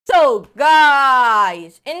So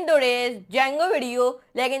guys, in today's Django video,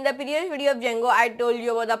 like in the previous video of Django, I told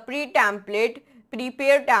you about the prepare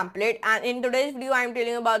template, and in today's video, I am telling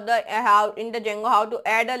you about the how in the Django how to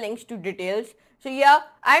add a links to details. So yeah,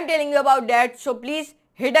 I am telling you about that. So please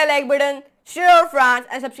hit the like button, share your friends,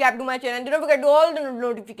 and subscribe to my channel. Don't forget to all the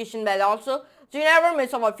notification bell also, so you never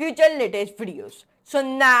miss our future latest videos. So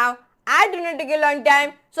now, I do not take a long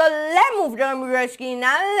time, so let's move to our screen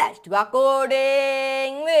and let's do a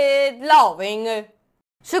coding with loving.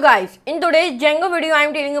 So guys, in today's Django video, I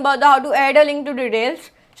am telling about how to add a link to details.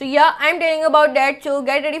 So yeah, I am telling about that, so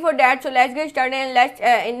get ready for that. So let's get started and let's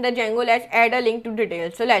in the Django, let's add a link to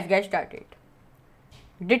details. So let's get started.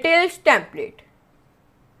 Details template.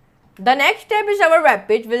 The next step is our web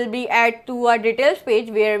page will be add to a details page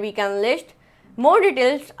where we can list more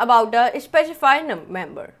details about a specified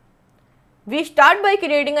member. We start by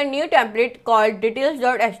creating a new template called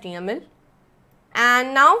details.html,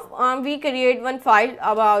 and now we create one file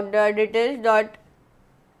about the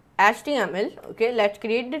details.html. Okay, let's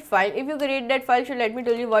create that file. If you create that file, so let me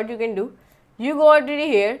tell you what you can do. You go to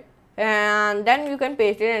here and then you can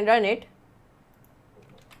paste it and run it.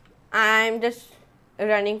 I'm just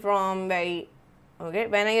running from when I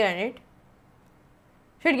run it,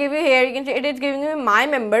 should give you here, you can see it is giving me my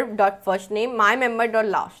member dot first name, my member dot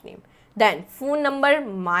last name, then phone number,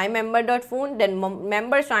 my member dot phone, then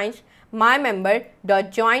member signs, my member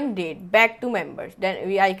dot join date, back to members.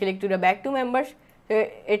 Then I click to the back to members, so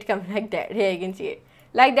it comes like that. Here you can see it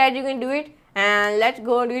like that. You can do it, and let's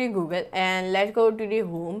go to the Google and let's go to the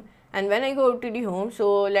home. And when I go to the home,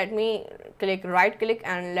 so let me click right click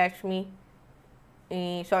and let me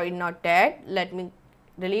sorry, not that, let me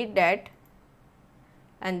delete that,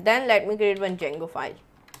 and then let me create one Django file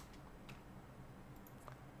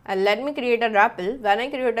and let me create a REPL. When I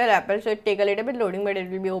create a REPL, so it take a little bit loading, but it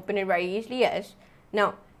will be opened very easily. Yes,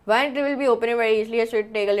 now when it will be opened very easily, so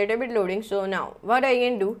it take a little bit loading. So now what I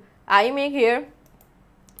can do, I make here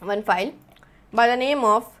one file by the name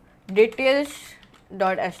of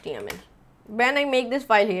details.html. When I make this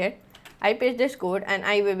file here, I paste this code and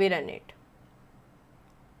I will be run it.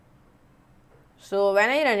 So when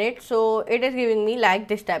I run it, so it is giving me like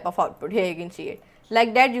this type of output. Here you can see it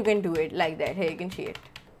like that. You can do it like that. Here you can see it.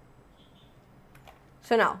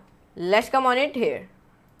 So now let's come on it here.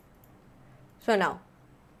 So now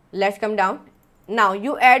let's come down. Now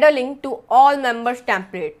you add a link to all members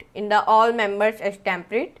template. In the all members as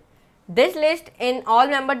template, this list in all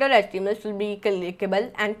member.html will be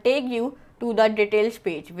clickable and take you to the details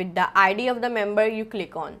page with the ID of the member you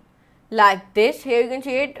click on. Like this. Here you can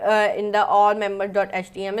see it in the all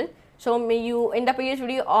members.html. So you in the previous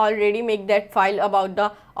video already make that file about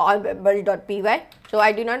the all members.py. So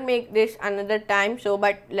I do not make this another time. So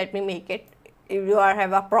but let me make it. If you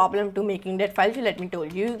have a problem to making that file, so let me tell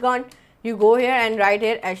you. You go here and write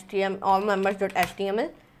here html all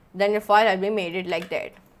members.html. Then your file has been made it like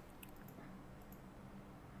that.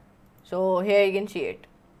 So here you can see it.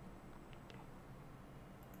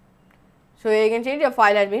 So here you can see your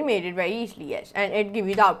file has been made it very easily, yes, and it gives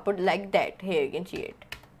you the output like that. Here you can see it.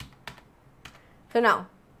 So now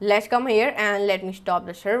let's come here and let me stop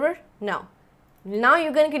the server. Now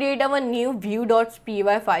you can create a new view.py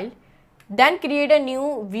file. Then create a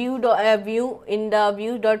new view in the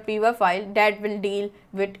view.py file that will deal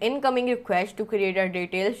with incoming request to create a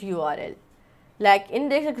details URL. Like in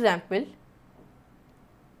this example,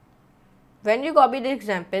 when you copy this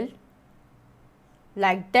example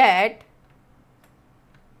like that,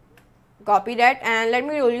 copy that, and let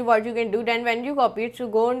me tell you what you can do. Then when you copy it, so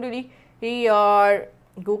go into your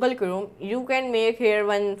Google Chrome, you can make here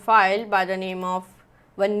one file by the name of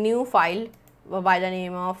one new file by the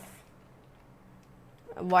name of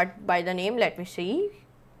let me see.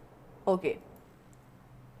 Okay,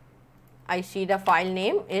 I see the file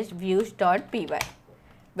name is views.py.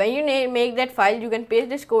 When you make that file, you can paste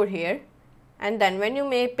this code here, and then when you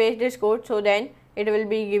paste this code, so then it will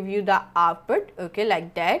be give you the output. Okay,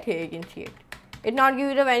 like that. Here you can see it. It not give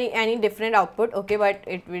you the any different output. Okay, but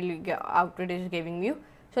it will output is giving you.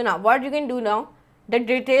 So now what you can do now, the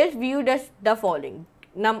details view does the following.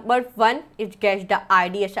 Number 1, it gets the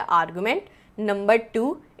ID as an argument. Number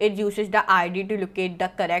 2, it uses the ID to locate the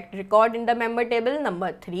correct record in the member table.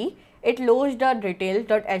 Number 3, it loads the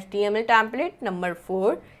details.html template. Number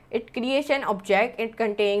 4, it creates an object it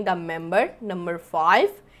containing the member. Number 5,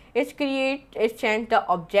 it sends the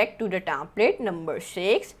object to the template. Number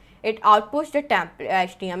 6, it outputs the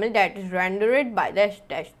HTML that is rendered by the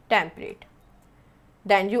template.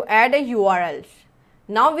 Then you add a URLs.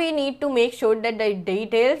 Now we need to make sure that the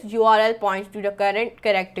details URL points to the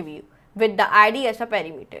correct view with the ID as a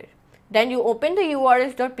parameter. Then you open the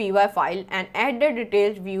urls.py file and add the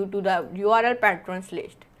details view to the URL patrons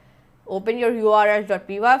list. Open your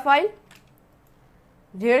urls.py file.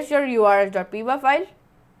 Here's your urls.py file,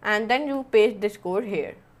 and then you paste this code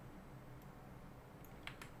here.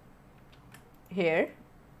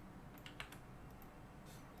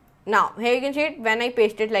 Now here you can see it when I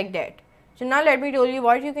paste it like that. So now let me tell you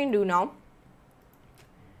what you can do now.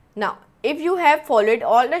 Now if you have followed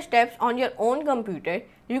all the steps on your own computer,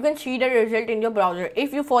 you can see the result in your browser.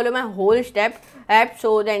 If you follow my whole step app,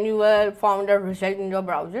 so then you will find the result in your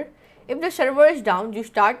browser. If the server is down, you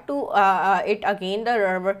start to it again,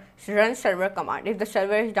 the run server command. If the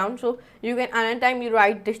server is down, so you can another time you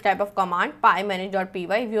write this type of command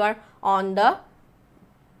pymanage.py if you are on the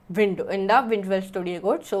window in the Visual Studio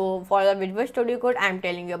Code. So for the Visual Studio Code I am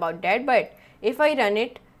telling you about that, but if I run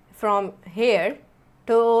it from here,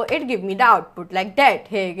 so it give me the output like that.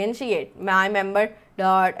 Here you can see it, my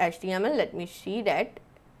member.html. let me see that.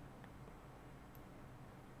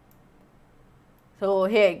 So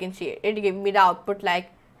here you can see it gave me the output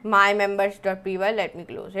like my members.py. let me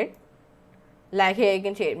close it. Like here you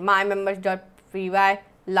can see it, my members.py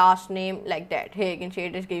last name, like that. Here you can see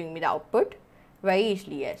it is giving me the output very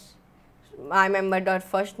easily. Yes, my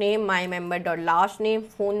member.first name, my member.last name,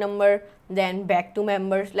 phone number, then back to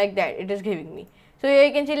members, like that it is giving me. So here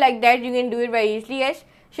you can see like that you can do it very easily. Yes.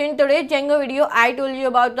 So in today's Django video, I told you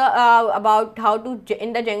about the about how to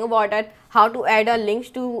in the Django bot how to add a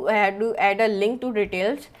link to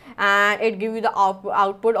details, and it give you the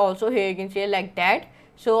output also. Here you can see like that.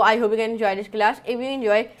 So I hope you can enjoy this class. If you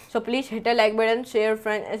enjoy, so please hit the like button, share,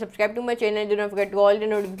 friend, and subscribe to my channel. Do not forget to all the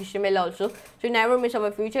notification bell also, so you never miss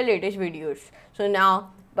our future latest videos. So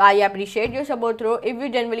now I appreciate your support through. If you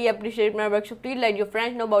genuinely appreciate my work, so please let your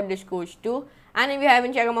friends know about this course too. And if you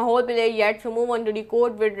haven't checked out my whole playlist yet, so move on to the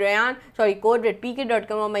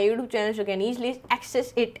CodeWithPk.com on my YouTube channel, so you can easily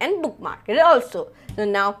access it and bookmark it also. So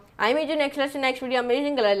now I meet you next lesson, next video,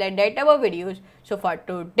 amazing color like that type of videos. So for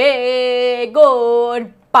today,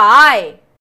 goodbye.